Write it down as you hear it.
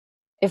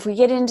if we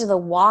get into the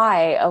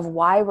why of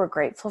why we're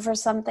grateful for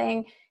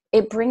something,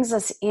 it brings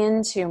us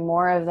into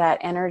more of that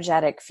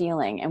energetic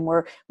feeling, and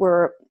we're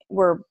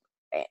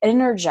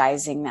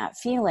energizing that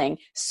feeling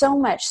so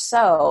much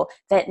so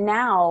that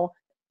now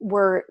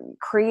we're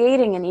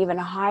creating an even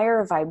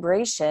higher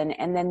vibration,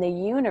 and then the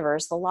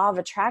universe, the law of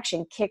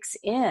attraction, kicks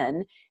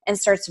in and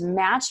starts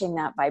matching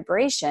that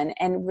vibration,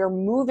 and we're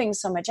moving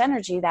so much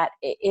energy that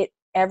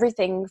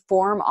everything,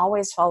 form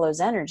always follows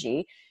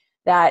energy,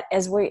 that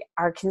as we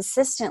are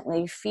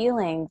consistently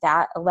feeling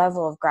that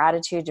level of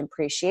gratitude and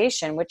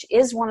appreciation, which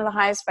is one of the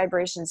highest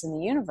vibrations in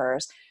the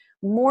universe,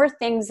 more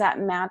things that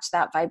match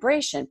that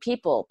vibration,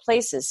 people,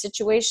 places,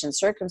 situations,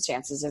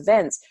 circumstances,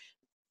 events,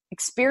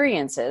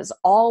 experiences,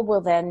 all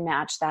will then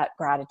match that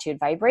gratitude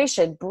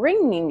vibration,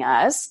 bringing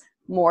us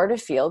more to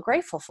feel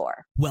grateful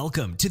for.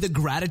 Welcome to the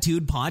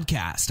Gratitude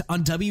Podcast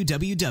on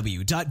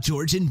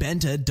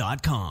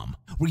www.georgianbenta.com,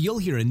 where you'll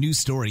hear a new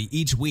story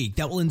each week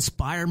that will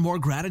inspire more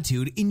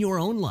gratitude in your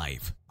own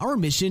life. Our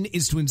mission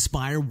is to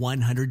inspire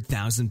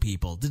 100,000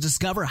 people to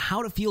discover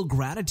how to feel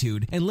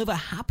gratitude and live a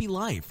happy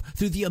life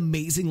through the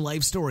amazing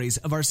life stories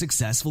of our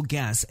successful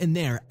guests and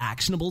their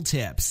actionable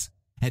tips.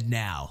 And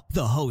now,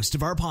 the host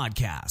of our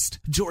podcast,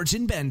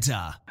 Georgian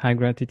Benta. Hi,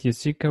 Gratitude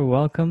Seeker.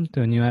 Welcome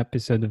to a new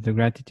episode of the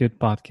Gratitude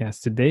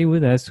Podcast. Today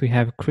with us, we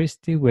have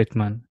Christy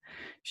Whitman.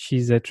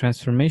 She's a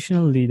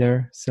transformational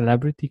leader,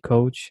 celebrity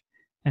coach,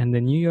 and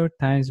the New York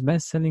Times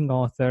bestselling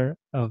author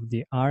of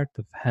The Art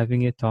of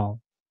Having It All.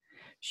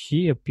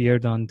 She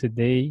appeared on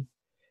Today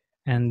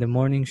and The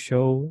Morning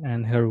Show,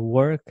 and her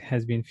work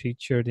has been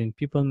featured in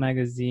People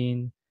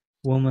magazine,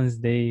 Woman's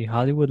Day,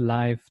 Hollywood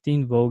Life,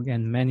 Teen Vogue,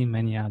 and many,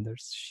 many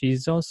others. She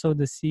is also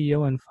the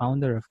CEO and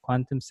founder of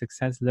Quantum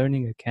Success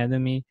Learning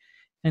Academy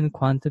and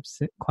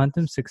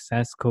Quantum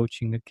Success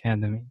Coaching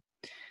Academy.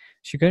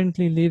 She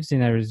currently lives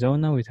in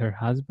Arizona with her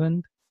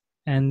husband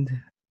and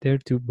their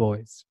 2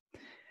 boys.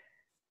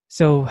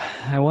 So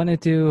I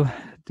wanted to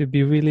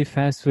be really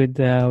fast with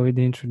the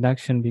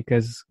introduction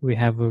because we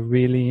have a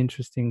really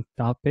interesting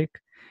topic,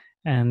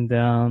 and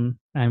I'm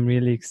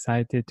really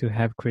excited to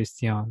have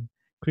Christy on.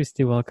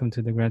 Christy, welcome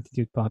to the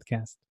Gratitude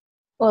Podcast.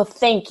 Well,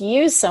 thank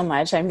you so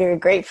much. I'm very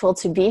grateful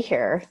to be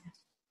here.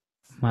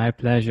 My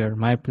pleasure.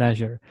 My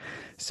pleasure.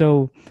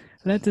 So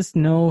let us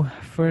know,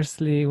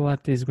 firstly,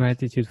 what is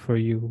gratitude for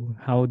you?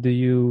 How do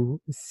you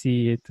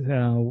see it?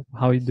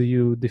 How do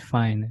you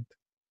define it?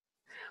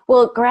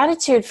 Well,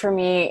 gratitude for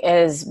me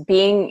is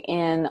being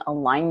in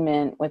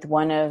alignment with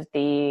one of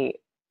the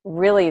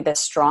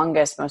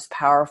strongest, most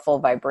powerful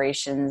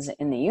vibrations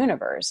in the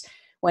universe.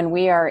 When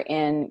we are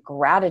in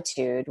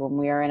gratitude, when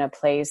we are in a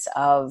place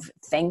of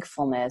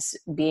thankfulness,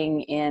 being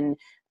in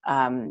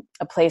a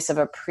place of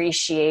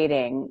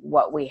appreciating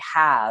what we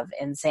have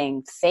and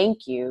saying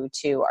thank you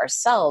to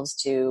ourselves,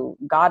 to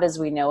God as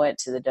we know it,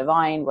 to the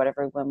divine,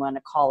 whatever we want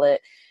to call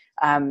it,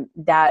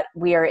 that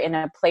we are in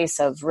a place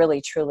of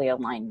really, truly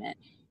alignment.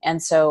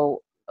 And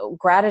so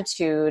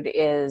gratitude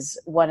is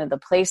one of the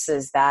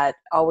places that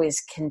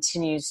always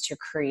continues to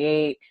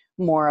create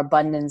more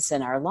abundance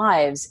in our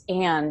lives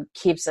and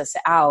keeps us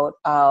out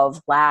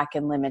of lack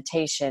and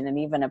limitation, and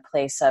even a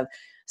place of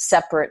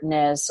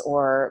separateness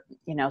or,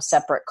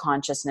 separate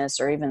consciousness,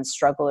 or even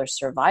struggle or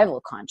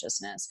survival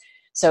consciousness.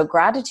 So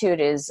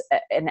gratitude is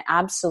an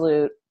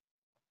absolute,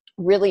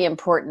 really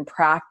important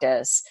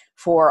practice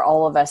for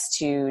all of us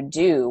to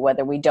do,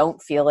 whether we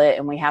don't feel it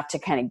and we have to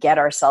kind of get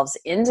ourselves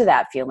into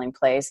that feeling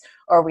place,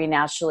 or we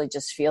naturally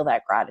just feel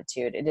that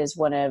gratitude. It is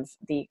one of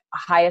the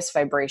highest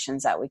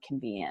vibrations that we can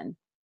be in.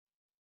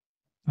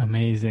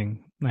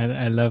 Amazing.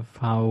 I love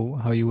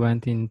how you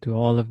went into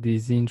all of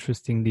these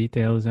interesting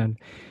details and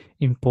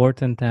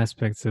important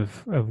aspects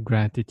of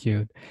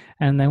gratitude.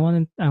 And I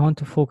want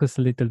to focus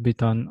a little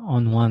bit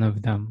on one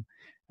of them.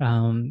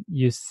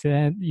 You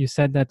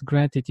said that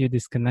gratitude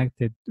is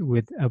connected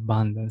with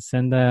abundance,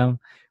 and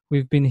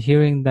we've been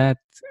hearing that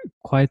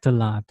quite a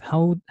lot.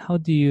 How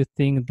do you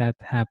think that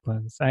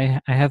happens? I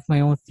have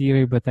my own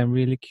theory, but I'm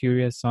really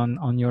curious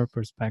on your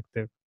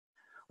perspective.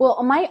 Well,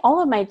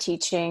 all of my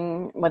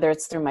teaching, whether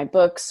it's through my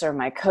books or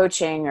my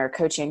coaching or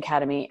coaching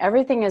academy,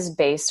 everything is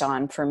based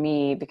on, for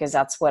me, because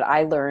that's what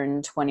I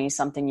learned 20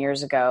 something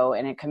years ago,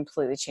 and it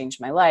completely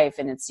changed my life.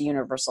 And it's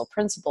universal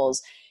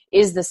principles,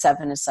 is the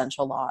 7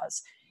 essential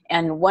laws.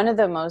 And one of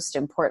the most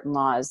important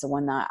laws, the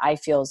one that I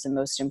feel is the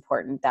most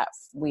important that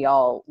we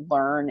all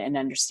learn and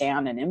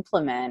understand and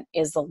implement,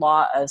 is the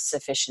law of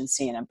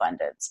sufficiency and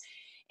abundance.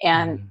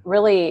 And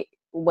really,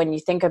 when you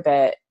think of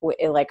it,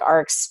 like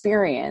our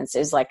experience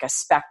is like a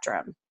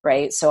spectrum,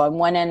 right? So on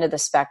one end of the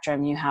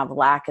spectrum, you have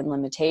lack and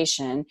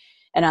limitation.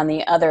 And on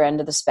the other end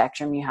of the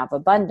spectrum, you have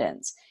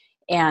abundance.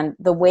 And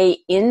the way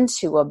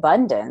into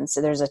abundance,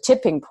 there's a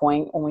tipping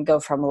point when we go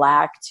from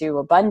lack to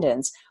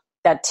abundance.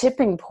 That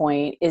tipping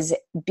point is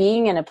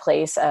being in a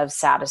place of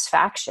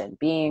satisfaction,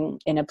 being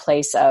in a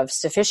place of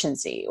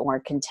sufficiency or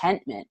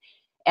contentment.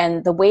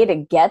 And the way to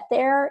get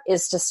there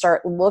is to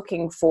start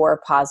looking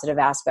for positive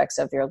aspects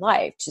of your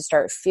life, to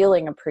start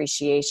feeling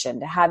appreciation,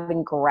 to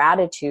having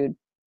gratitude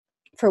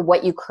for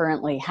what you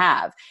currently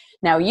have,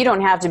 Now, you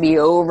don't have to be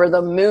over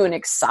the moon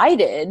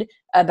excited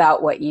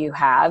about what you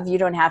have. You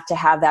don't have to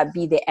have that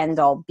be the end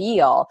all be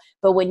all.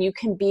 But when you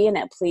can be in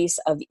a place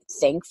of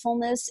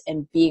thankfulness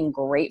and being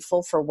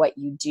grateful for what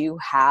you do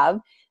have,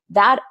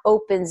 that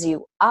opens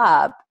you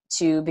up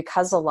to,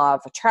 because of law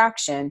of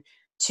attraction,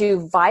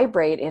 to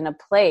vibrate in a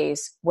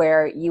place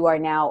where you are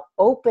now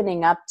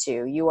opening up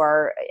to, you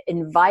are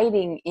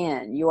inviting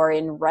in, you are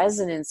in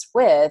resonance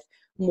with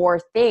more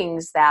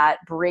things that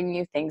bring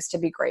you things to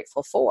be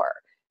grateful for.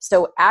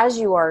 So as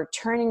you are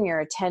turning your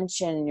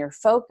attention and your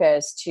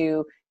focus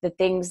to the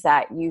things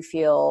that you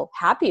feel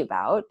happy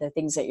about, the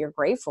things that you're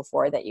grateful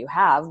for that you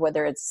have,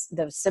 whether it's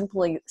the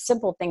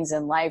simple things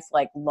in life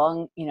like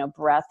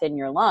breath in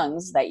your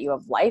lungs, that you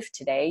have life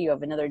today, you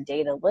have another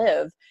day to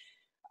live,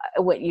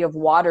 you have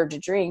water to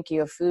drink,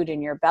 you have food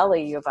in your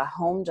belly, you have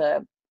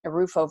a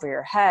roof over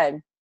your head,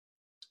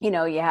 you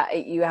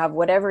have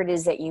whatever it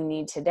is that you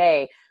need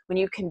today. When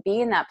you can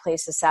be in that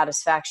place of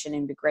satisfaction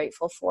and be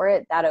grateful for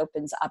it, that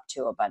opens up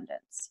to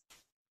abundance.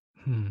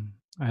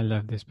 I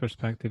love this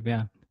perspective.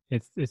 Yeah,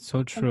 it's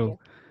so true.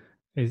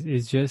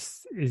 It's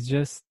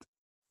just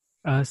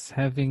us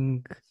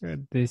having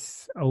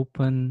this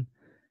open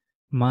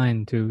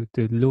mind to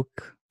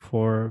look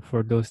for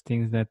those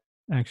things that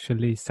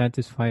actually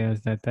satisfy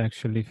us, that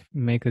actually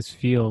make us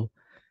feel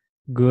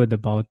good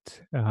about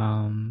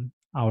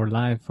our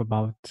life,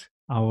 about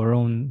our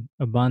own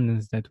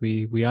abundance that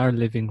we are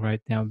living right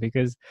now.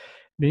 Because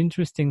the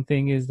interesting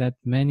thing is that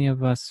many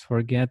of us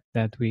forget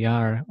that we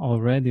are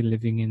already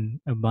living in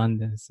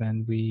abundance,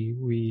 and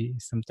we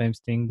sometimes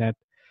think that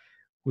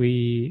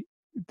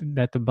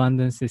that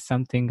abundance is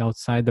something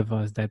outside of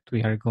us that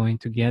we are going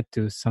to get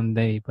to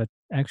someday. But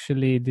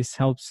actually this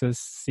helps us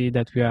see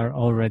that we are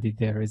already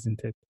there,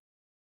 isn't it?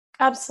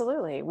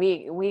 Absolutely.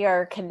 We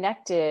are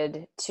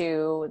connected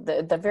to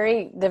the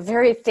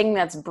very thing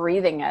that's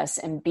breathing us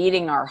and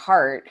beating our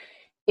heart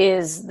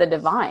is the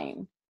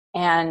divine.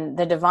 And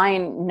the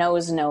divine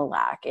knows no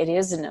lack. It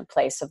is in a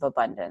place of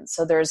abundance.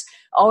 So there's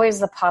always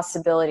the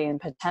possibility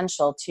and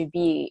potential to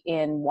be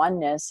in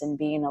oneness and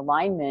be in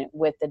alignment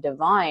with the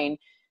divine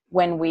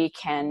when we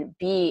can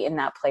be in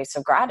that place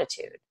of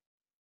gratitude.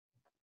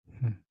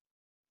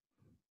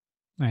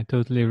 I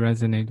totally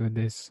resonate with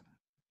this.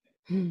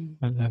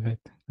 I love it.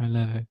 I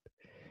love it.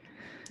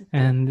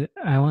 And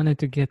I wanted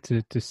to get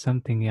to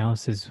something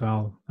else as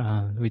well.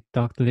 We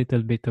talked a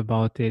little bit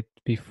about it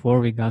before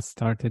we got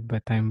started,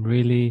 but I'm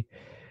really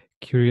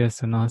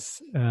curious on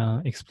us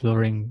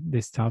exploring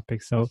this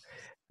topic. So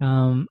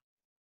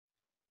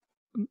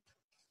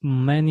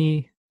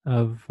many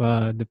of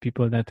the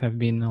people that have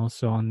been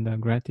also on the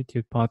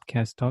Gratitude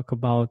podcast talk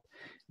about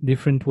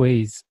different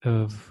ways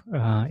of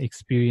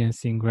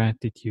experiencing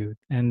gratitude.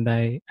 And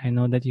I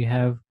know that you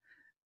have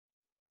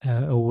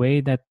a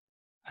way that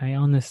I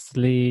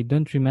honestly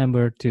don't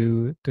remember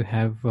to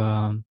have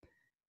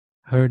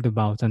heard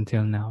about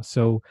until now.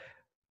 So,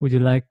 would you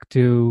like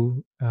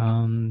to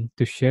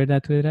share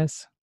that with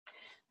us?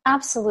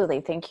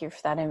 Absolutely. Thank you for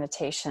that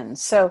invitation.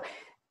 So,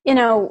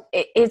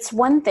 it's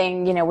one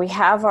thing, we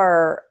have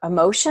our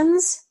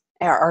emotions,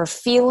 our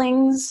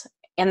feelings,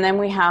 and then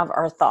we have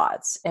our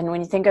thoughts. And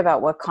when you think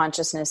about what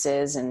consciousness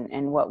is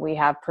and what we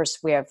have,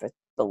 we have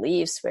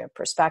beliefs, we have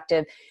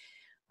perspective.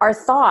 Our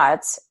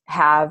thoughts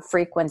have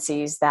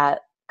frequencies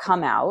that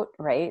come out,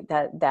 right?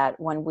 That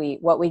when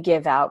what we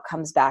give out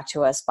comes back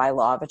to us by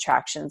law of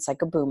attraction. It's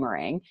like a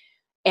boomerang.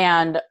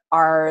 And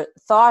our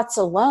thoughts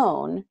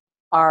alone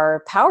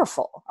are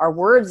powerful. Our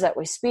words that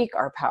we speak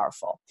are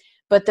powerful.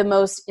 But the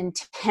most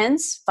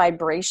intense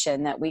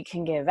vibration that we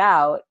can give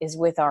out is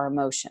with our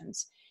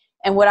emotions.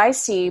 And what I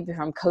see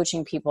from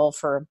coaching people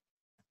for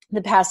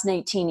the past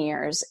 19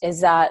 years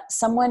is that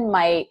someone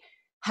might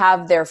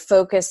have their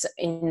focus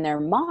in their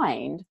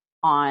mind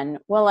on,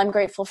 well, I'm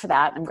grateful for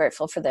that, I'm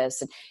grateful for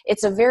this. And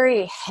it's a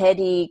very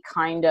heady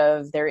kind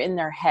of, they're in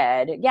their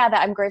head. Yeah,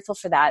 I'm grateful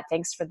for that.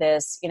 Thanks for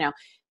this,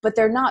 but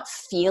they're not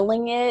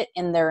feeling it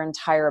in their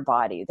entire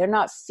body. They're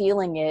not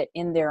feeling it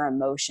in their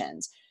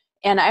emotions.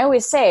 And I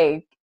always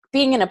say,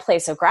 being in a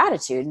place of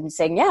gratitude and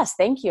saying, yes,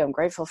 thank you, I'm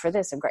grateful for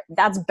this.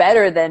 That's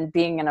better than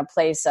being in a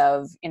place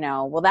of,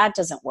 well, that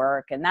doesn't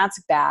work and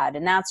that's bad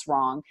and that's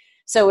wrong.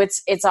 So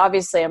it's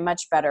obviously a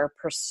much better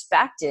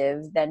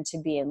perspective than to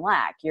be in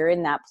lack. You're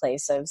in that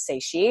place of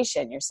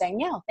satiation. You're saying,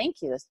 yeah, thank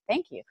you,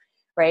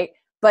 right?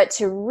 But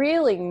to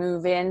really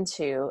move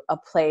into a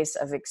place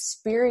of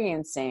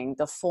experiencing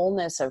the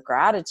fullness of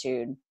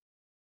gratitude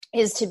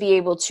is to be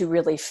able to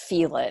really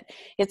feel it.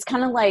 It's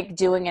kind of like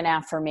doing an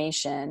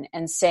affirmation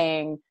and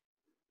saying,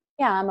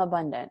 yeah, I'm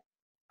abundant,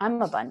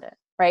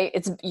 right?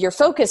 It's your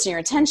focus and your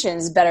attention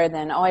is better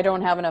than, oh, I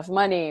don't have enough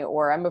money,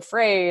 or I'm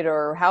afraid,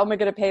 or how am I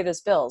going to pay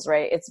this bills,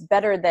 right? It's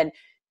better than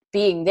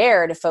being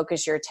there to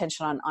focus your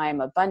attention on I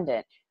am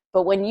abundant.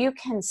 But when you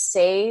can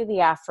say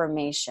the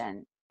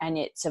affirmation and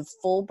it's a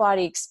full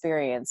body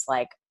experience,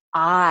 like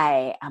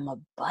I am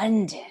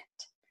abundant,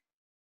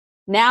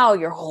 Now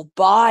your whole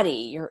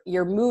body,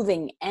 you're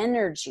moving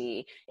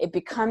energy. It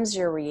becomes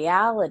your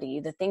reality.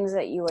 The things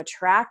that you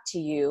attract to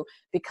you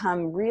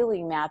become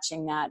really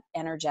matching that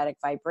energetic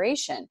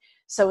vibration.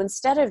 So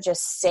instead of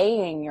just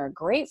saying you're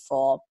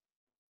grateful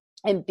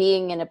and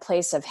being in a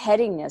place of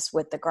headiness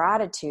with the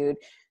gratitude,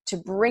 to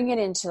bring it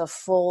into the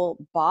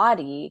full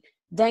body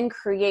then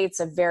creates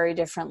a very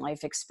different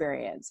life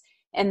experience.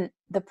 And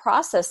the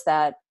process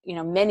that,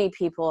 many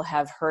people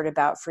have heard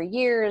about for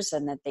years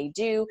and that they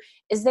do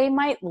is they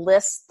might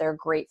list their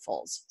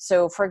gratefuls.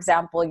 So for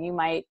example, you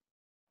might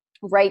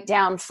write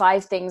down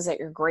 5 things that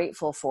you're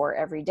grateful for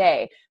every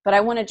day. But I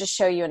want to just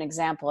show you an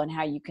example and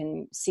how you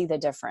can see the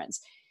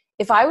difference.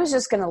 If I was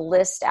just going to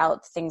list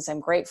out things I'm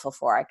grateful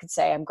for, I could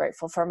say I'm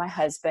grateful for my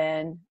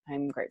husband,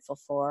 I'm grateful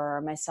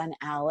for my son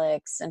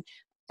Alex, and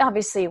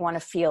obviously you want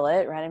to feel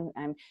it, right?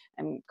 I'm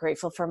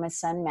grateful for my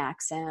son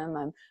Maxim.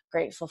 I'm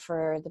grateful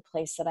for the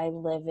place that I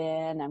live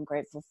in. I'm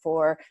grateful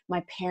for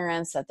my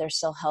parents, that they're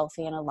still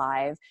healthy and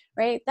alive,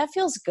 right? That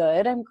feels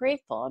good. I'm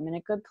grateful. I'm in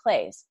a good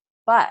place.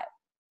 But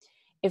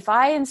if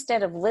I,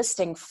 instead of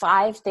listing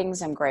 5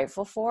 things I'm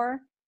grateful for,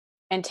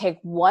 and take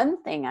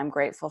one thing I'm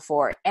grateful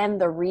for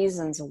and the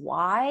reasons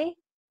why,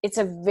 it's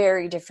a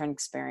very different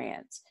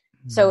experience.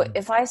 So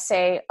if I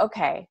say,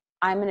 okay,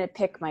 I'm going to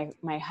pick my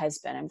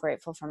husband. I'm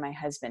grateful for my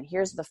husband.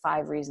 Here's the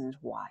 5 reasons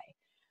why.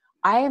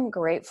 I am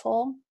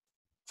grateful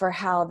for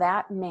how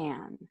that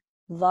man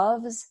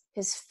loves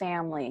his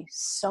family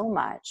so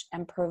much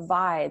and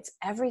provides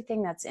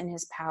everything that's in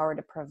his power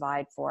to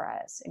provide for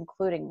us,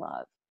 including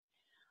love.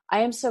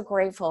 I am so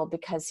grateful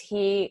because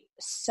he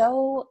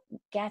so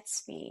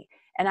gets me,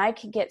 and I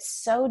can get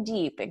so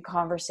deep in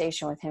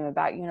conversation with him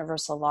about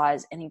universal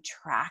laws, and he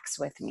tracks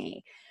with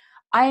me.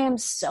 I am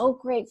so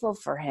grateful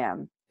for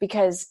him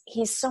because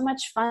he's so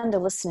much fun to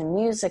listen to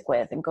music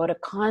with and go to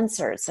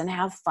concerts and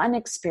have fun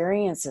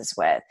experiences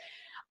with.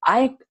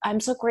 I'm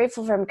so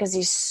grateful for him because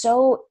he's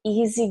so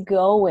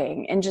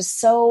easygoing and just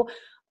so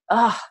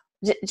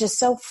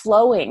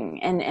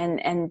flowing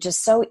and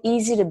just so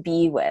easy to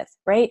be with,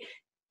 right?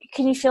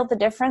 Can you feel the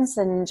difference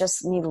in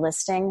just me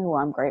listing who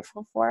I'm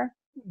grateful for?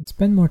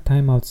 Spend more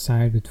time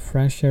outside with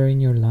fresh air in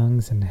your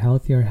lungs and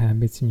healthier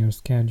habits in your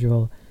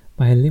schedule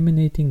by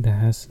eliminating the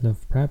hassle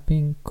of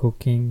prepping,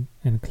 cooking,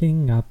 and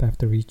cleaning up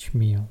after each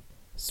meal.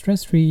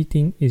 Stress-free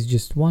eating is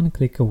just one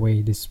click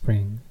away this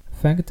spring.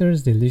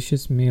 Factor's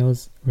delicious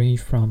meals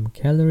range from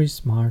Calorie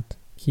Smart,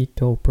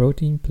 Keto,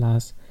 Protein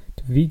Plus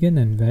to vegan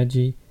and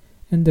veggie,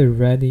 and they're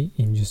ready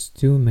in just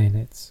 2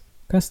 minutes.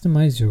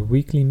 Customize your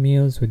weekly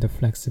meals with the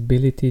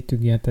flexibility to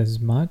get as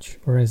much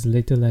or as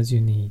little as you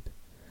need.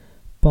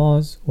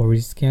 Pause or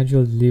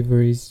reschedule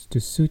deliveries to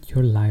suit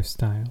your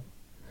lifestyle.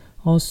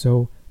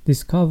 Also,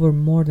 discover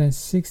more than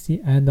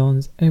 60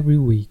 add-ons every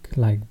week,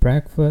 like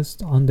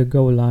breakfast,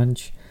 on-the-go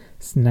lunch,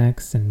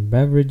 snacks, and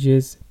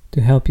beverages to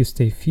help you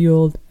stay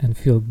fueled and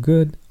feel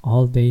good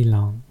all day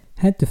long.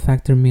 Head to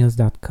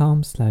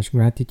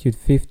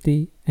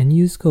factormeals.com/gratitude50 and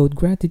use code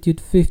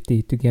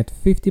gratitude50 to get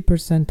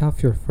 50%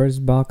 off your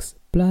first box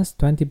plus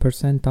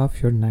 20%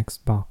 off your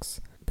next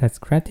box. That's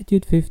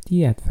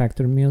gratitude50 at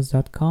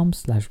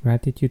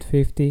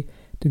factormeals.com/gratitude50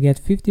 to get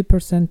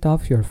 50%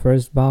 off your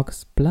first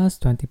box plus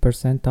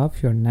 20%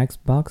 off your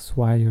next box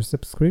while your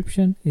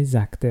subscription is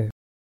active.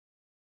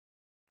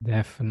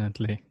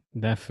 Definitely.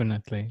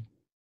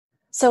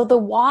 So the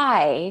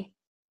why,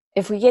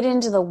 if we get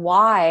into the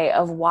why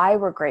of why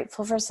we're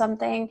grateful for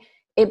something,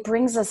 it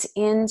brings us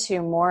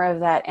into more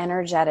of that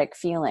energetic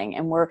feeling,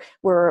 and we're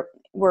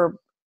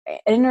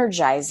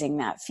energizing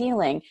that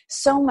feeling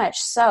so much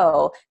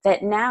so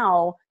that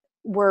now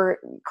we're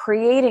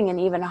creating an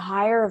even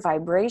higher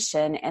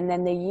vibration, and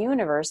then the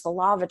universe, the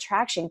law of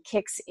attraction,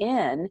 kicks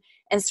in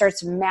and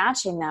starts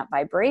matching that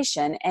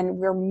vibration, and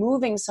we're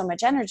moving so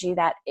much energy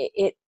that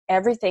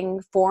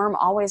everything, form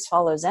always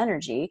follows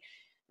energy,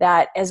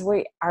 that as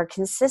we are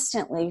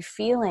consistently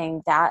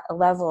feeling that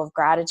level of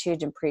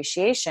gratitude and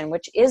appreciation,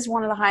 which is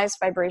one of the highest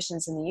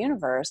vibrations in the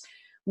universe,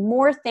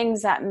 more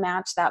things that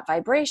match that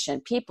vibration,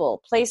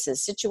 people,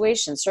 places,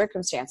 situations,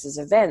 circumstances,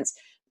 events,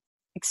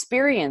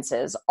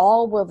 experiences,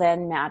 all will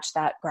then match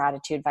that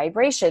gratitude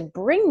vibration,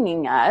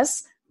 bringing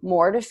us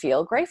more to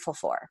feel grateful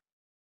for.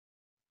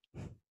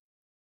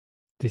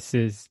 This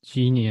is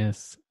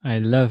genius. I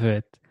love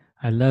it.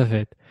 I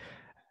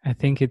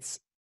think it's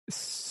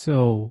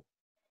so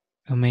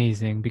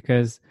amazing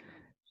because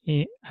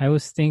I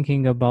was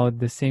thinking about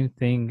the same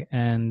thing.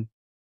 And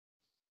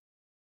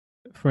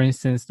for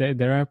instance,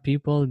 there are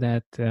people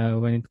that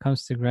when it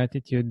comes to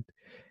gratitude,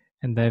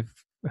 and I've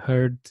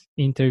heard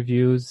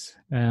interviews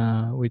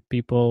with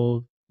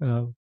people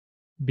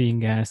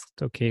being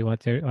asked, okay,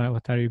 what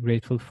are you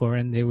grateful for?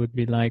 And they would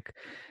be like,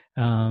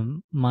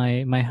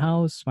 my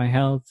house, my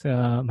health,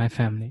 my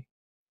family.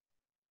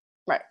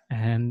 Right.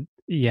 And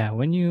yeah,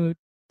 when you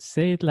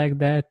say it like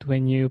that,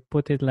 when you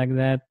put it like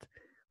that,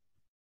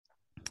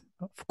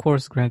 of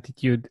course,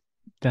 gratitude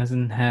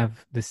doesn't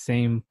have the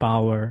same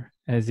power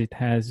as it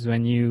has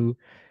when you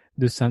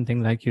do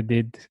something like you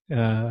did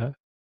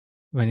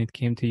when it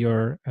came to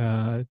your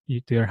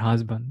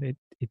husband.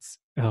 it's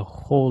a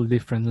whole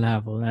different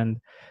level, and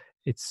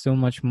it's so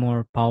much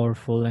more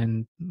powerful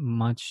and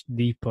much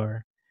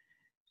deeper.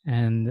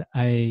 And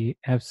I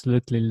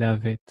absolutely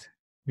love it,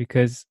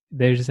 because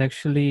there's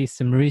actually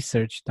some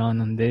research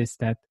done on this,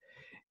 that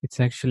it's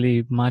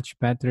actually much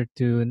better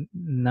to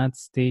not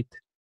state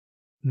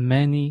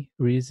many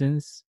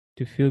reasons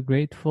to feel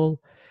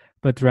grateful,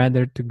 but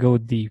rather to go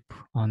deep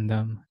on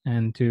them,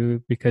 and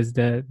to, because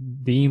the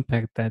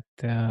impact that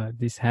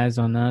this has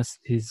on us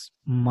is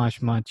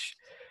much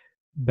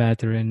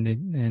better,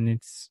 and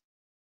it's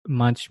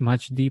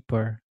much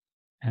deeper,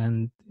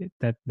 and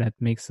that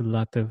makes a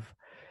lot of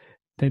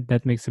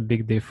that makes a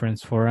big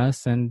difference for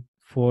us and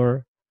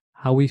for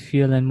how we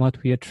feel and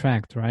what we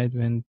attract, right?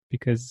 When,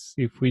 because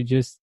if we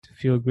just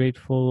feel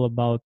grateful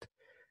about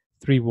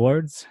 3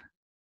 words,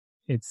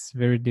 it's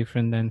very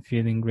different than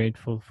feeling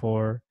grateful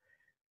for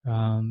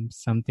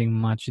something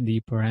much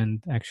deeper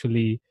and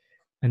actually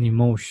an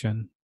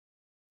emotion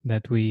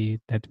that we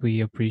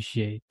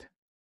appreciate.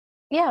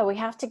 Yeah, we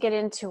have to get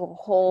into a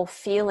whole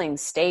feeling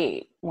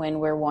state when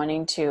we're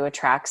wanting to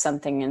attract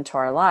something into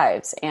our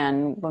lives.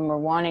 And when we're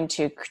wanting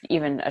to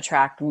even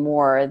attract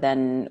more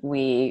than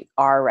we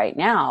are right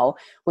now,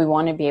 we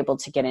want to be able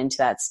to get into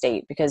that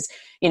state because,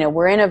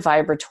 we're in a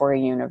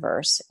vibratory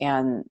universe,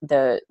 and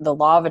the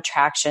law of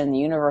attraction, the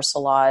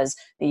universal laws,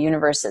 the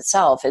universe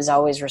itself is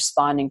always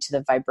responding to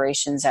the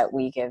vibrations that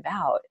we give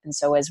out. And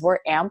so as we're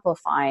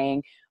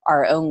amplifying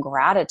our own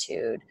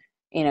gratitude,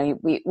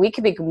 we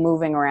could be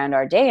moving around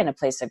our day in a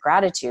place of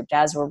gratitude, but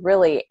as we're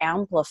really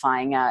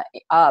amplifying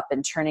up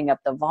and turning up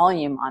the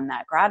volume on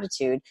that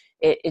gratitude,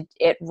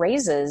 it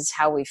raises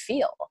how we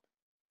feel.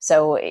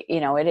 So,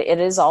 it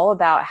is all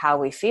about how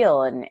we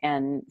feel,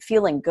 and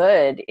feeling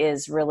good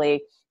is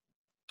really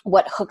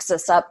what hooks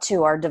us up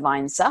to our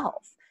divine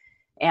self.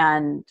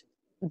 And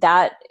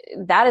that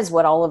is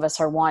what all of us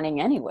are wanting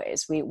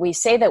anyways. We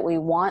say that we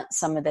want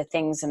some of the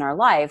things in our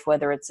life,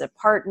 whether it's a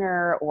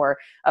partner or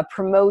a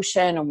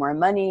promotion or more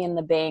money in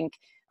the bank.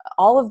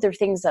 All of the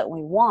things that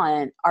we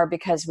want are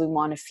because we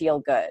want to feel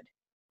good.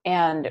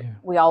 And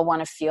we all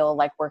want to feel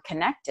like we're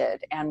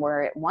connected and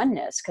we're at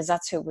oneness, because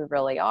that's who we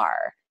really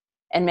are.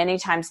 And many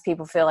times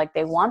people feel like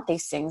they want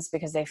these things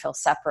because they feel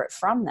separate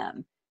from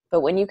them.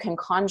 But when you can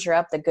conjure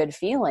up the good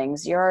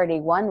feelings, you're already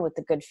one with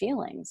the good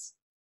feelings.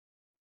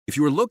 If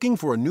you're looking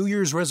for a New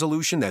Year's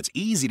resolution that's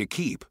easy to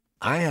keep,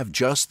 I have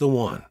just the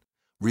one.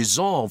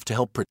 Resolve to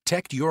help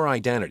protect your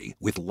identity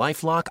with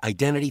LifeLock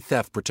Identity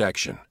Theft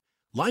Protection.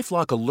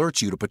 LifeLock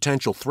alerts you to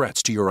potential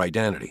threats to your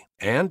identity.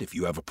 And if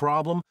you have a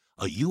problem,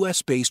 a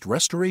U.S.-based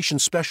restoration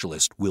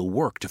specialist will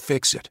work to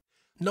fix it.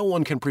 No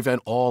one can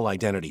prevent all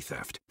identity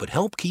theft, but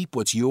help keep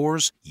what's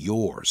yours,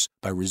 yours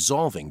by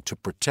resolving to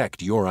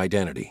protect your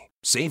identity.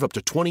 Save up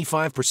to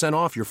 25%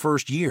 off your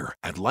first year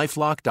at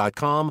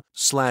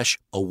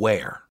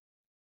LifeLock.com/aware.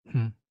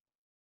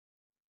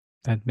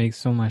 That makes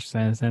so much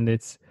sense, and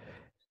it's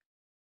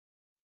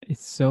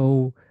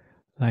so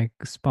like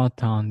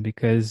spot on,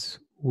 because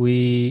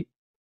we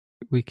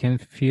can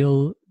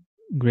feel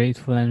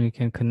grateful and we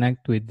can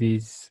connect with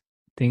these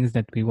things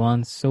that we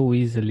want so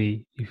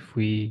easily if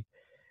we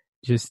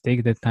just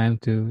take the time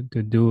to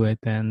do it,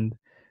 and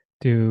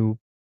to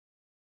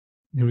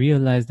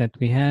realize that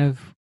we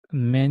have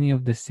many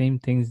of the same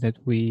things that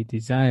we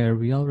desire,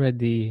 we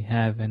already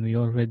have, and we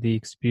already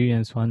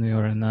experience one way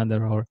or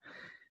another, or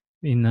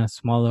in a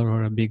smaller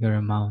or a bigger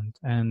amount.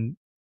 And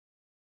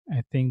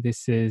I think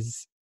this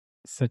is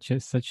such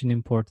an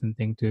important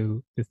thing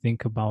to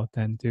think about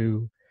and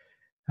to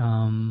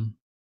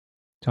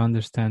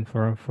understand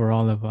for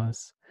all of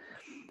us.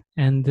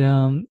 And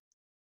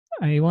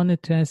I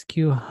wanted to ask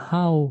you,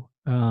 how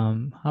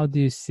do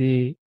you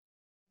see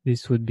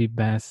this would be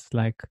best?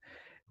 Like,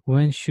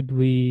 when should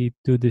we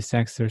do this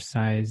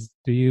exercise?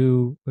 Do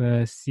you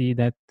see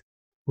that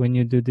when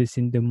you do this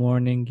in the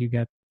morning, you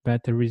get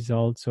better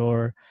results,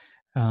 or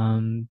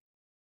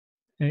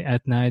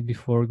at night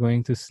before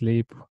going to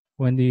sleep?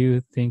 When do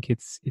you think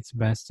it's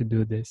best to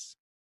do this?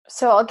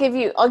 So I'll give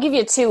you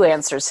two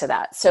answers to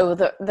that. So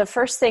the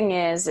first thing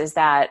is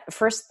that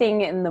first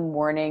thing in the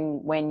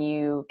morning, when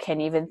you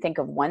can even think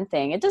of one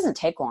thing, it doesn't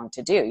take long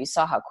to do. You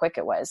saw how quick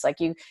it was. Like,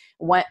 you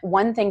want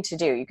one thing to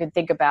do. You could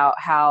think about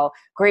how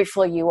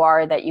grateful you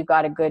are that you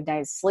got a good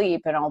night's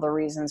sleep and all the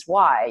reasons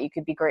why. You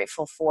could be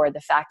grateful for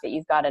the fact that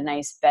you've got a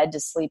nice bed to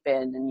sleep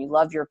in, and you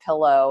love your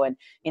pillow, and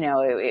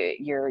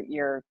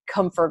your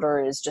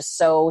comforter is just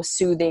so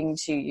soothing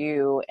to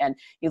you, and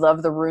you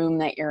love the room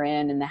that you're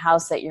in and the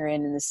house that you're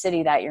in and the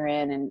city that you're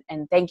in,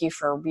 and thank you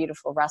for a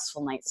beautiful,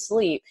 restful night's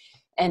sleep.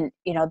 And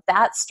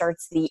that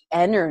starts the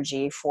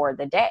energy for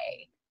the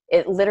day.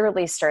 It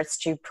literally starts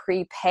to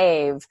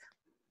pre-pave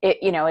it.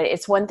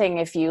 It's one thing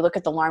if you look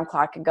at the alarm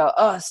clock and go,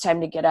 oh, it's time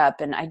to get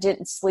up, and I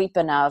didn't sleep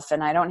enough,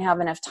 and I don't have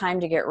enough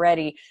time to get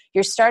ready.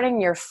 You're starting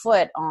your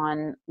foot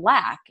on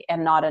lack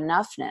and not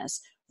enoughness,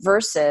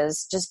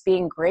 versus just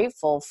being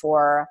grateful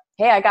for,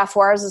 hey, I got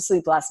 4 hours of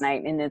sleep last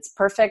night and it's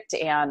perfect,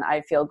 and I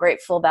feel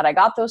grateful that I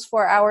got those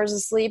 4 hours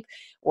of sleep,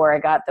 or I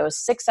got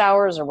those 6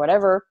 hours, or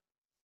whatever.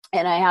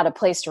 and I had a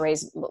place to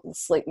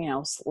sleep,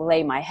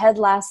 lay my head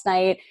last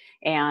night,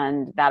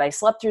 and that I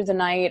slept through the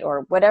night,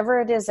 or whatever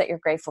it is that you're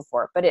grateful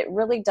for. But it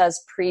really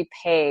does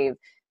pre-pave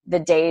the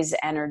day's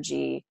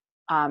energy,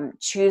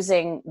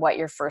 choosing what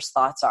your first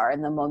thoughts are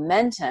and the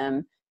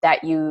momentum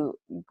that you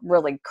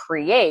really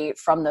create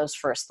from those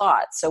first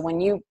thoughts. So when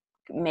you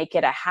make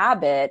it a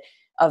habit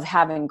of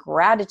having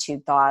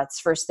gratitude thoughts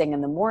first thing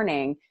in the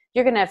morning,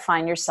 you're going to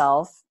find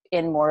yourself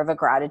in more of a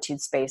gratitude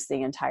space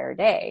the entire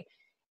day.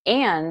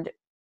 And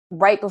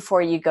right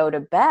before you go to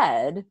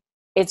bed,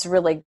 it's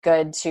really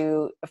good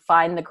to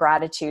find the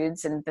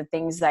gratitudes and the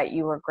things that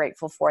you were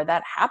grateful for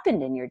that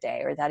happened in your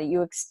day or that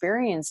you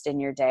experienced in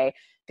your day.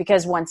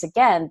 Because once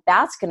again,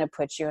 that's going to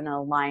put you in an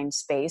aligned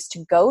space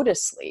to go to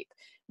sleep.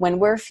 When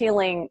we're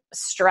feeling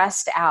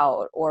stressed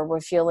out, or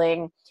we're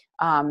feeling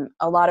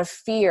a lot of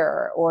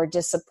fear or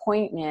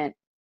disappointment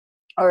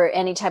or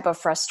any type of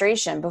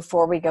frustration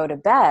before we go to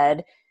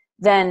bed,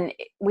 then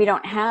we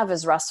don't have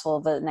as restful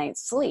of a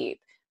night's sleep.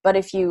 But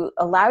if you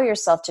allow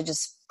yourself to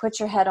just put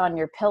your head on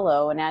your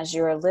pillow, and as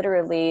you're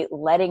literally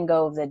letting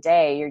go of the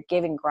day, you're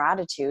giving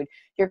gratitude,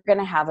 you're going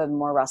to have a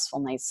more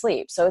restful night's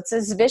sleep. So it's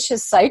this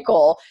vicious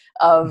cycle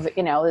of,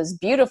 this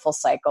beautiful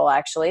cycle,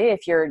 actually.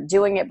 If you're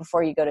doing it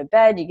before you go to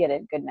bed, you get a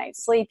good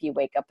night's sleep, you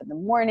wake up in the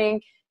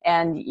morning,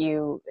 and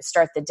you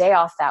start the day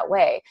off that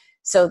way.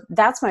 So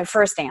that's my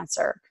first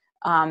answer.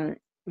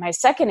 My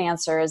second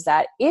answer is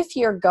that if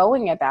you're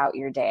going about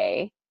your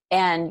day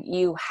and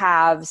you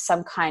have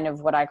some kind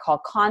of what I call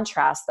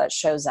contrast that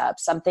shows up,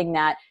 something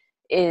that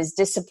is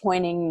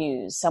disappointing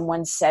news,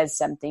 someone says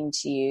something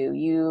to you,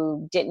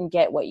 you didn't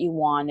get what you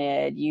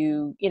wanted,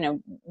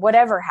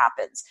 whatever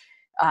happens.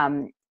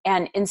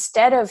 And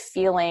instead of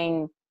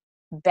feeling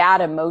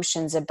bad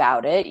emotions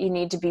about it, you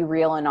need to be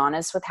real and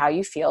honest with how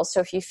you feel.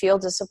 So if you feel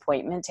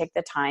disappointment, take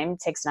the time. It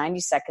takes 90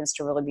 seconds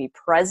to really be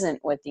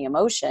present with the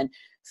emotion,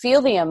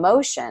 feel the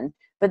emotion,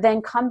 but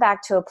then come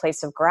back to a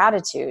place of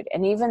gratitude.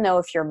 And even though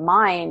if your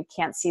mind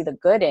can't see the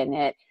good in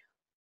it,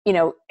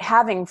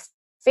 having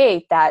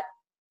faith that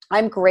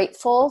I'm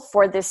grateful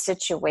for this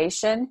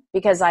situation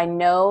because I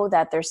know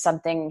that there's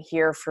something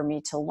here for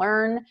me to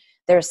learn.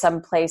 There's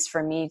some place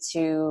for me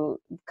to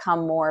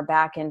come more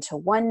back into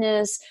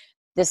oneness.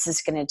 This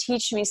is going to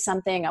teach me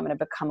something. I'm going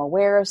to become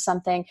aware of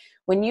something.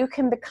 When you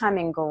can become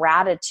in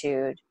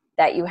gratitude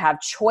that you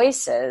have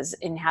choices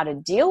in how to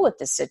deal with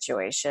the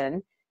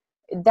situation,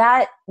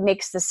 that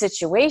makes the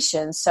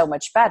situation so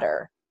much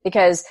better.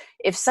 Because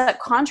if some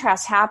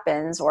contrast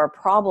happens or a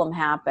problem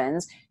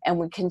happens and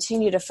we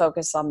continue to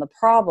focus on the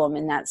problem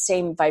in that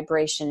same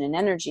vibration and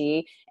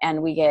energy,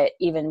 and we get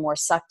even more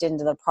sucked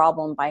into the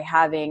problem by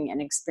having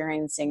and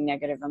experiencing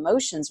negative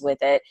emotions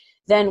with it,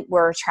 then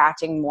we're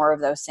attracting more of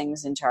those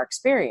things into our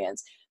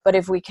experience. But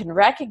if we can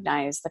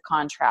recognize the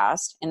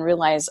contrast and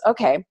realize,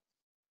 okay,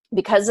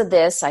 because of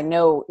this, I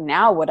know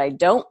now what I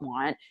don't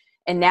want,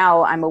 and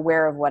now I'm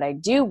aware of what I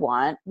do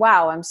want.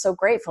 Wow, I'm so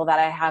grateful that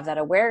I have that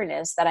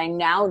awareness, that I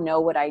now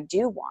know what I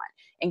do want.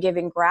 And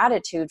giving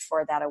gratitude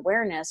for that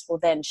awareness will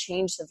then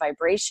change the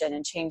vibration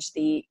and change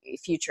the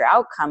future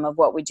outcome of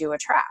what we do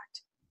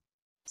attract.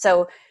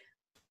 So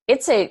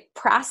it's a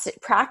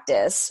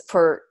practice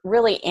for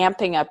really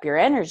amping up your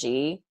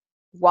energy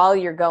while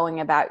you're going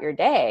about your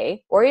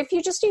day. Or if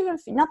you just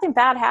nothing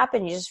bad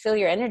happened, you just feel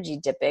your energy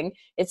dipping,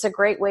 it's a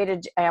great way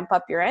to amp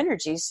up your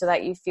energy so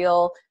that you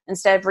feel,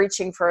 instead of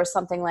reaching for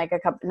something like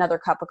another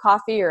cup of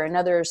coffee or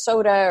another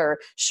soda or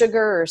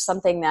sugar or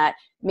something that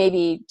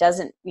maybe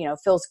doesn't,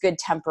 feels good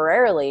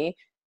temporarily,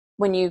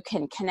 when you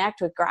can connect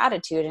with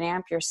gratitude and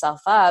amp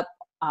yourself up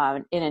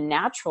in a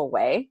natural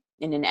way,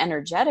 in an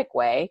energetic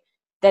way,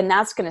 then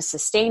that's going to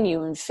sustain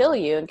you and fill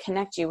you and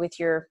connect you with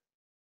your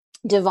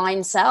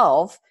divine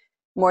self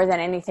more than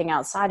anything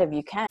outside of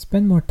you can.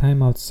 Spend more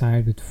time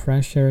outside with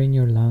fresh air in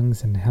your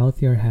lungs and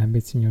healthier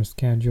habits in your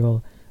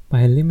schedule by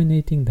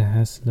eliminating the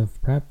hassle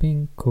of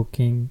prepping,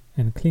 cooking,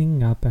 and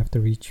cleaning up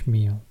after each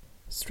meal.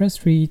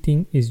 Stress-free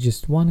eating is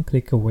just one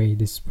click away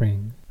this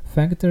spring.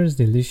 Factor's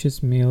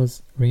delicious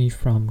meals range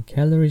from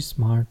Calorie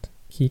Smart,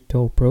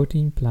 Keto,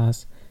 Protein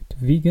Plus to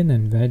vegan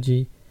and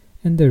veggie,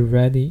 and they're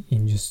ready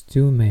in just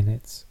 2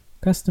 minutes.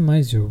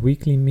 Customize your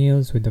weekly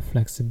meals with the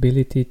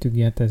flexibility to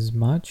get as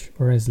much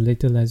or as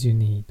little as you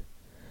need.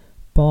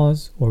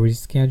 Pause or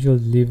reschedule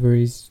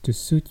deliveries to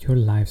suit your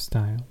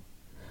lifestyle.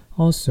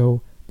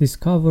 Also,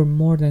 discover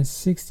more than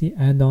 60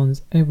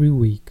 add-ons every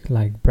week,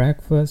 like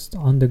breakfast,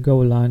 on-the-go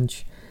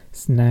lunch,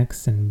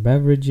 snacks, and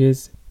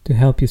beverages to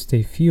help you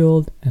stay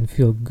fueled and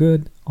feel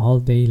good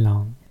all day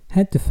long.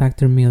 Head to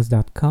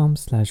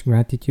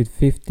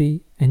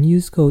factormeals.com/gratitude50 and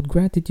use code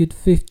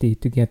gratitude50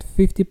 to get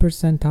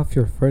 50% off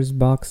your first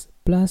box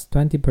plus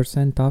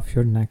 20% off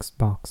your next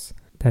box.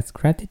 That's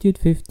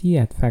gratitude50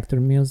 at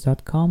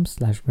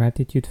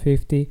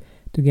factormeals.com/gratitude50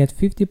 to get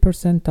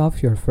 50%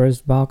 off your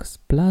first box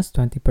plus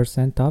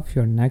 20% off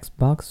your next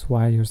box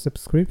while your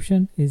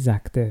subscription is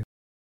active.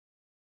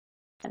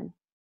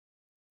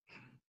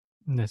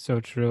 That's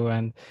so true.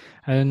 And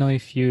I don't know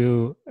if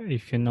you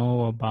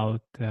know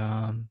about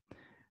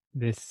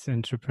this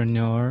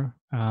entrepreneur.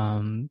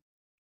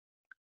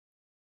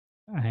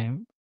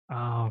 I'm,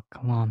 oh,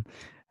 come on.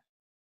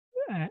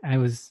 I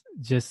was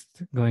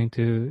just going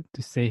to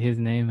say his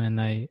name and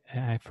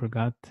I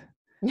forgot,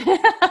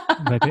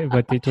 but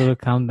it will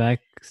come back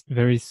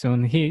very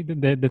soon.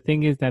 The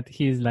thing is that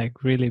he's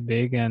like really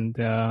big and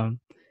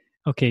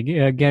okay,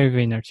 Gary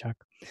Vaynerchuk,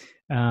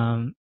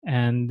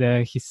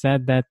 and he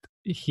said that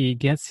he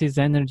gets his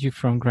energy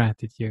from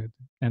gratitude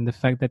and the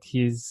fact that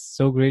he's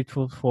so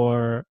grateful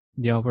for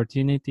the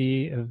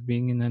opportunity of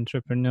being an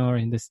entrepreneur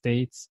in the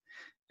States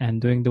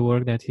and doing the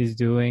work that he's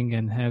doing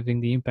and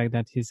having the impact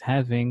that he's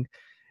having.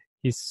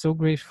 He's so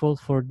grateful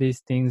for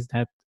these things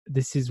that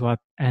this is what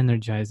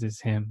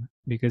energizes him,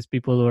 because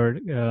people were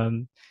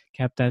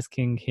kept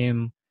asking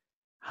him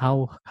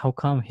how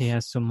come he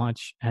has so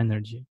much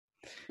energy.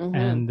 Mm-hmm.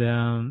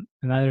 And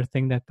another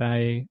thing that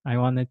I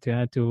wanted to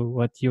add to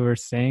what you were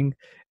saying,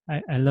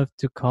 I love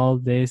to call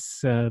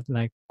this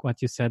like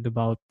what you said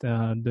about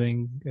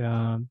doing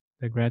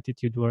the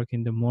gratitude work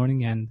in the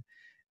morning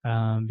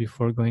and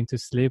before going to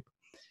sleep,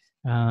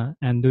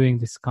 and doing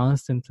this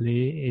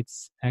constantly.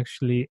 It's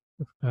actually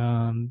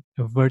a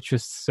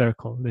virtuous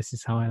circle. This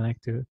is how I like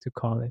to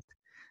call it,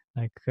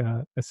 like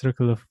a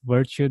circle of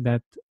virtue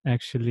that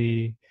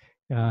actually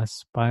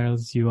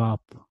spirals you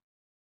up.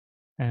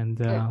 And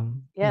yeah.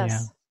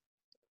 Yes,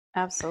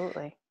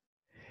 absolutely.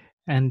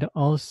 And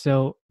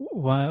also,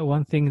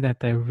 one thing that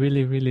I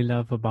really, really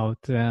love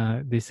about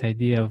this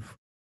idea of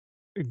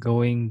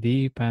going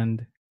deep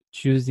and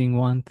choosing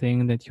one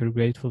thing that you're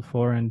grateful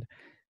for and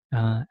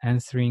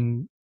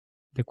answering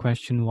the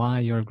question why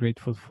you're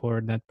grateful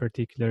for that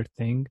particular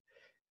thing,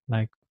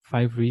 like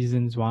 5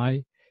 reasons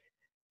why.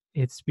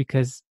 It's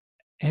because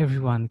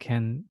everyone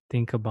can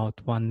think about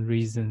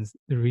the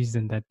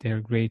reason that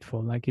they're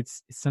grateful. Like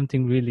it's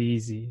something really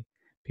easy.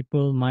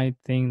 People might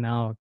think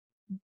now,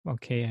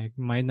 okay, I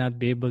might not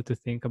be able to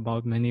think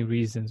about many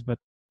reasons, but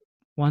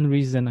one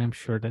reason I'm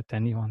sure that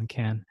anyone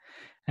can.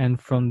 And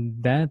from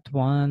that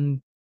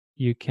one,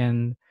 you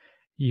can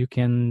you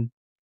can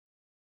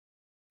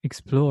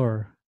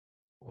explore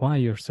why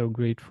you're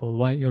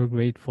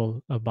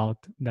grateful about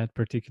that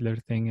particular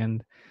thing.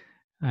 And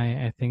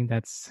I think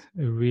that's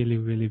really,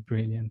 really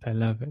brilliant. I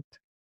love it.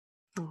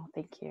 Oh,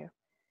 thank you.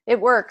 It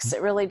works.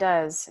 It really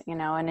does,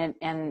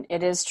 and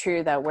it is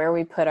true that where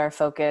we put our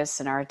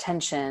focus and our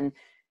attention,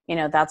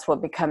 that's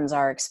what becomes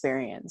our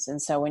experience.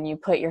 And so when you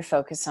put your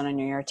focus on and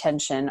your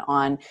attention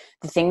on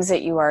the things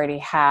that you already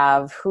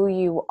have, who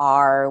you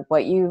are,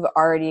 what you've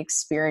already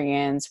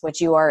experienced, what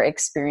you are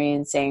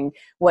experiencing,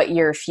 what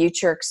your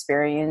future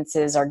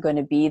experiences are going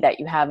to be that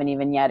you haven't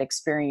even yet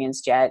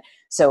experienced yet.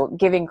 So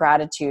giving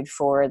gratitude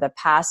for the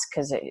past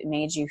because it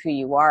made you who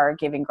you are,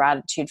 giving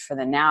gratitude for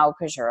the now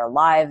because you're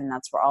alive and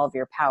that's where all of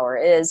your power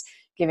is,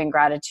 giving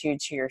gratitude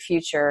to your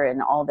future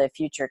and all the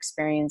future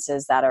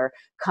experiences that are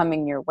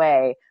coming your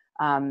way.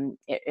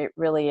 It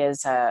really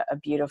is a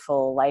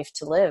beautiful life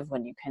to live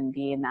when you can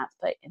be in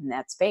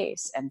that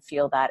space and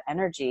feel that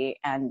energy,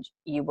 and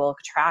you will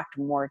attract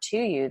more to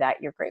you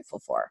that you're grateful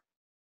for.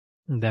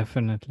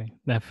 Definitely,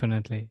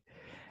 definitely.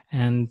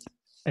 And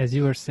as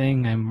you were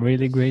saying, I'm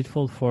really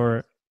grateful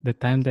for the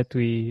time that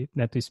we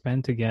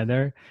spent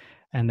together,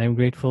 and I'm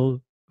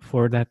grateful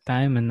for that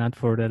time and not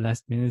for the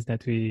last minutes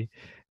that we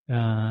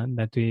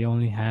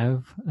only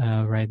have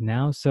right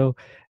now. So,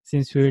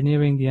 since we're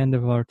nearing the end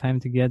of our time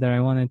together, I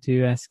wanted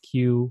to ask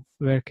you,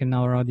 where can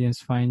our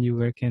audience find you?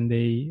 Where can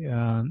they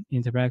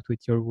interact with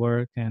your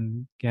work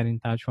and get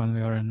in touch one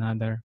way or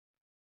another?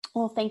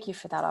 Well, thank you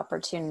for that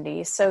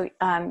opportunity. So,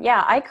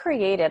 yeah, I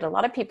created, a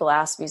lot of people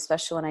ask me,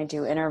 especially when I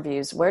do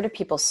interviews, where do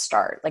people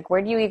start? Like,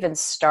 where do you even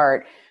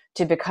start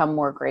to become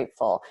more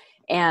grateful?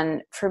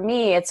 And for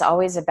me, it's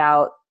always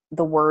about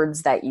the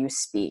words that you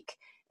speak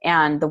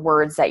and the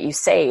words that you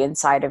say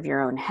inside of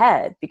your own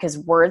head, because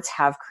words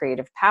have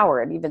creative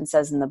power. It even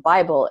says in the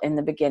Bible, in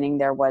the beginning,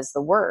 there was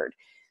the word.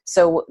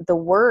 So the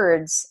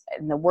words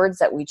and the words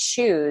that we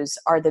choose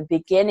are the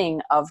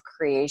beginning of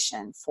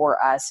creation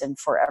for us and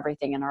for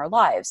everything in our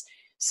lives.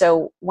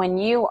 So when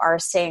you are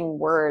saying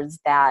words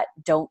that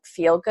don't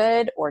feel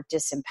good or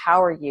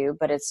disempower you,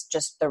 but it's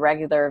just the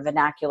regular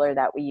vernacular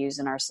that we use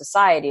in our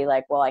society,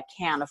 like, well, I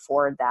can't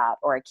afford that,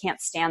 or I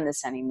can't stand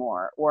this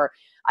anymore, or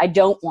I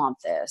don't want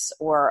this,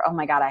 or, oh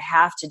my God, I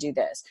have to do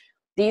this.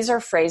 These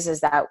are phrases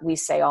that we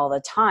say all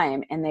the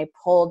time, and they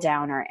pull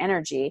down our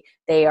energy.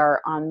 They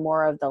are on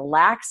more of the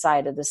lack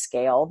side of the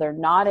scale. They're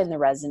not in the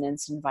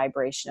resonance and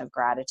vibration of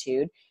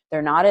gratitude.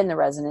 They're not in the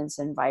resonance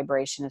and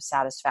vibration of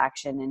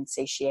satisfaction and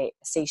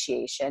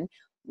satiation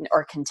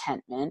or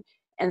contentment.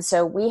 And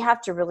so we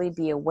have to really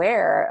be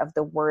aware of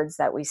the words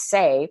that we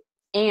say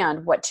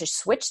and what to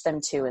switch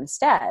them to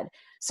instead.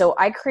 So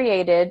I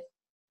created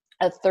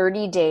a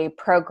 30-day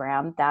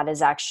program that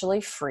is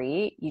actually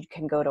free. You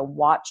can go to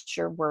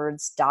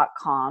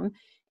watchyourwords.com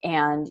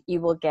and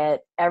you will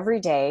get every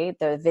day.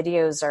 The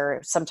videos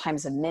are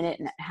sometimes a minute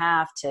and a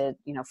half to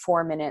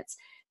 4 minutes.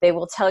 They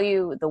will tell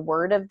you the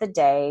word of the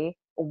day,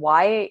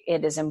 why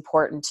it is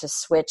important to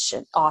switch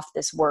off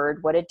this word,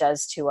 what it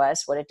does to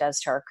us, what it does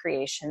to our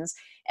creations,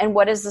 and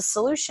what is the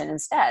solution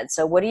instead.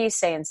 So what do you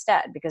say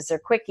instead? Because they're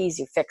quick,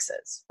 easy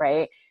fixes,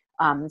 right?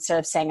 Instead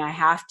of saying I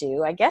have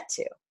to, I get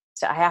to.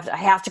 So I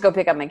have to go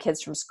pick up my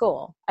kids from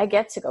school. I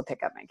get to go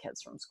pick up my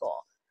kids from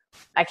school.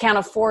 I can't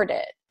afford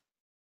it.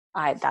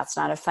 That's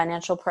not a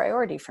financial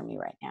priority for me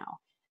right now.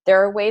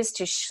 There are ways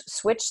to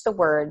switch the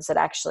words that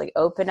actually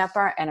open up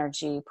our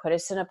energy, put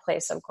us in a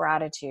place of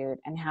gratitude,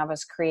 and have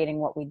us creating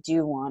what we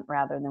do want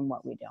rather than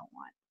what we don't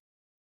want.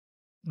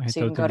 I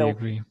totally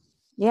agree.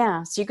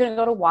 Yeah. So you can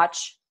go to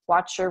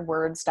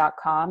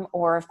watchyourwords.com,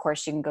 or of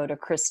course you can go to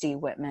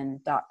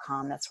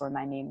ChristyWhitman.com. That's where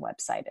my main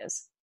website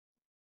is.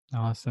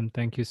 Awesome.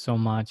 Thank you so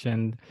much.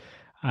 And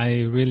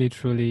I really,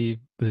 truly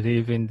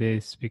believe in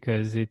this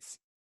because it's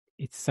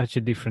such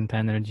a different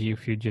energy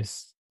if you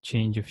just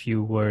change a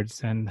few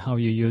words and how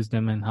you use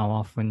them and how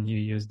often you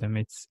use them.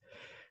 It's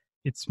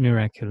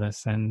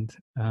miraculous. And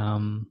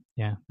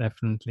yeah,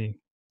 definitely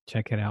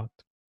check it out.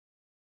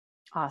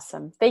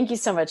 Awesome. Thank you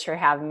so much for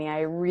having me.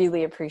 I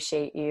really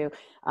appreciate you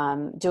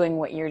doing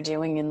what you're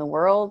doing in the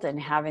world and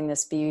having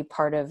this be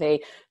part of a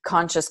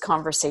conscious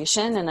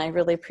conversation. And I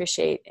really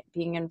appreciate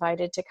being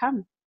invited to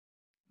come.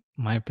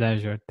 My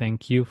pleasure.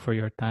 Thank you for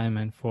your time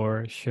and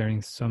for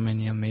sharing so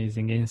many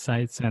amazing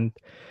insights, and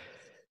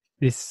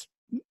this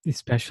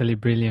especially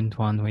brilliant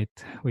one with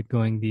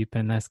going deep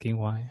and asking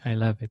why. I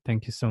love it.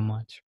 Thank you so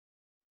much.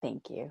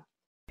 Thank you.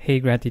 Hey,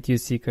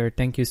 Gratitude Seeker,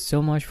 thank you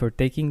so much for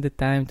taking the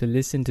time to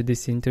listen to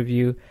this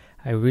interview.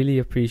 I really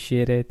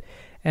appreciate it.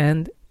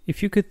 And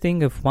if you could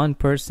think of one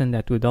person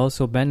that would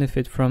also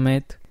benefit from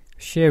it,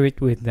 share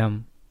it with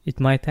them. It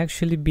might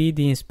actually be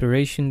the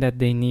inspiration that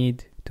they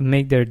need to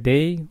make their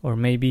day or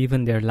maybe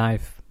even their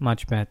life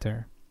much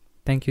better.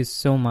 Thank you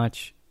so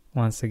much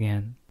once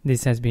again.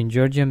 This has been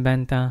Georgian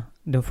Benta.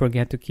 Don't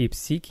forget to keep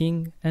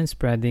seeking and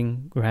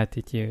spreading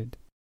gratitude.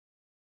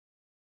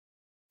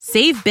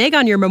 Save big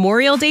on your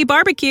Memorial Day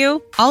barbecue,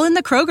 all in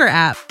the Kroger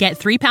app. Get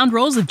 3-pound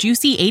rolls of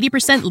juicy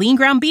 80% lean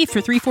ground beef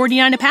for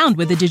 $3.49 a pound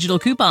with a digital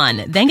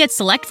coupon. Then get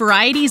select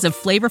varieties of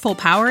flavorful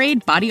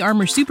Powerade, Body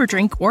Armor Super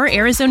Drink, or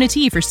Arizona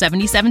tea for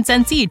 77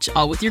 cents each,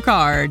 all with your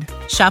card.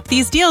 Shop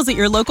these deals at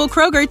your local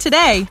Kroger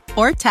today,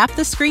 or tap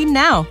the screen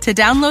now to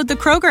download the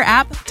Kroger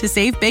app to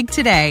save big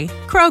today.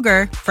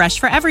 Kroger,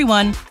 fresh for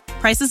everyone.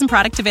 Prices and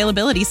product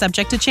availability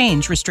subject to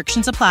change.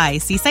 Restrictions apply.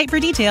 See site for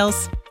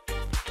details.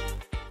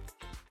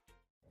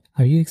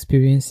 Are you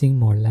experiencing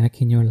more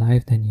lack in your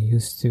life than you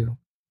used to?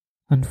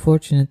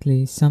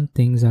 Unfortunately, some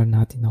things are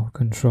not in our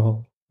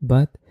control,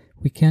 but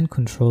we can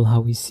control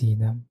how we see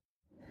them.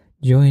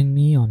 Join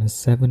me on a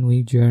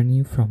 7-week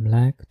journey from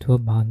lack to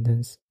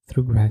abundance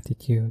through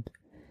gratitude.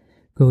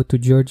 Go to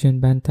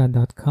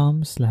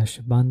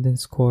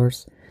georgianbenta.com/abundance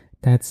course.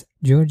 That's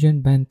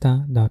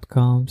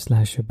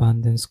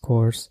georgianbenta.com/abundance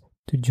course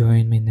to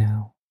join me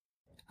now.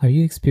 Are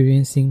you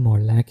experiencing more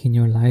lack in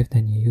your life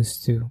than you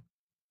used to?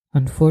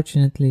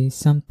 Unfortunately,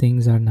 some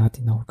things are not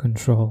in our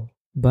control,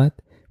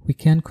 but we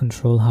can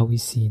control how we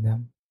see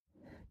them.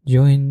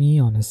 Join me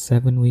on a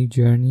 7-week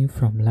journey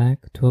from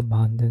lack to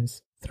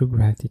abundance through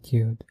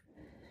gratitude.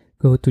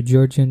 Go to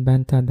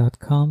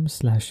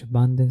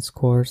georgianbenta.com/abundance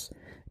course.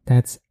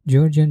 That's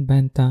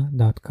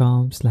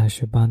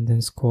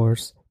georgianbenta.com/abundance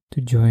course to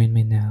join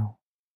me now.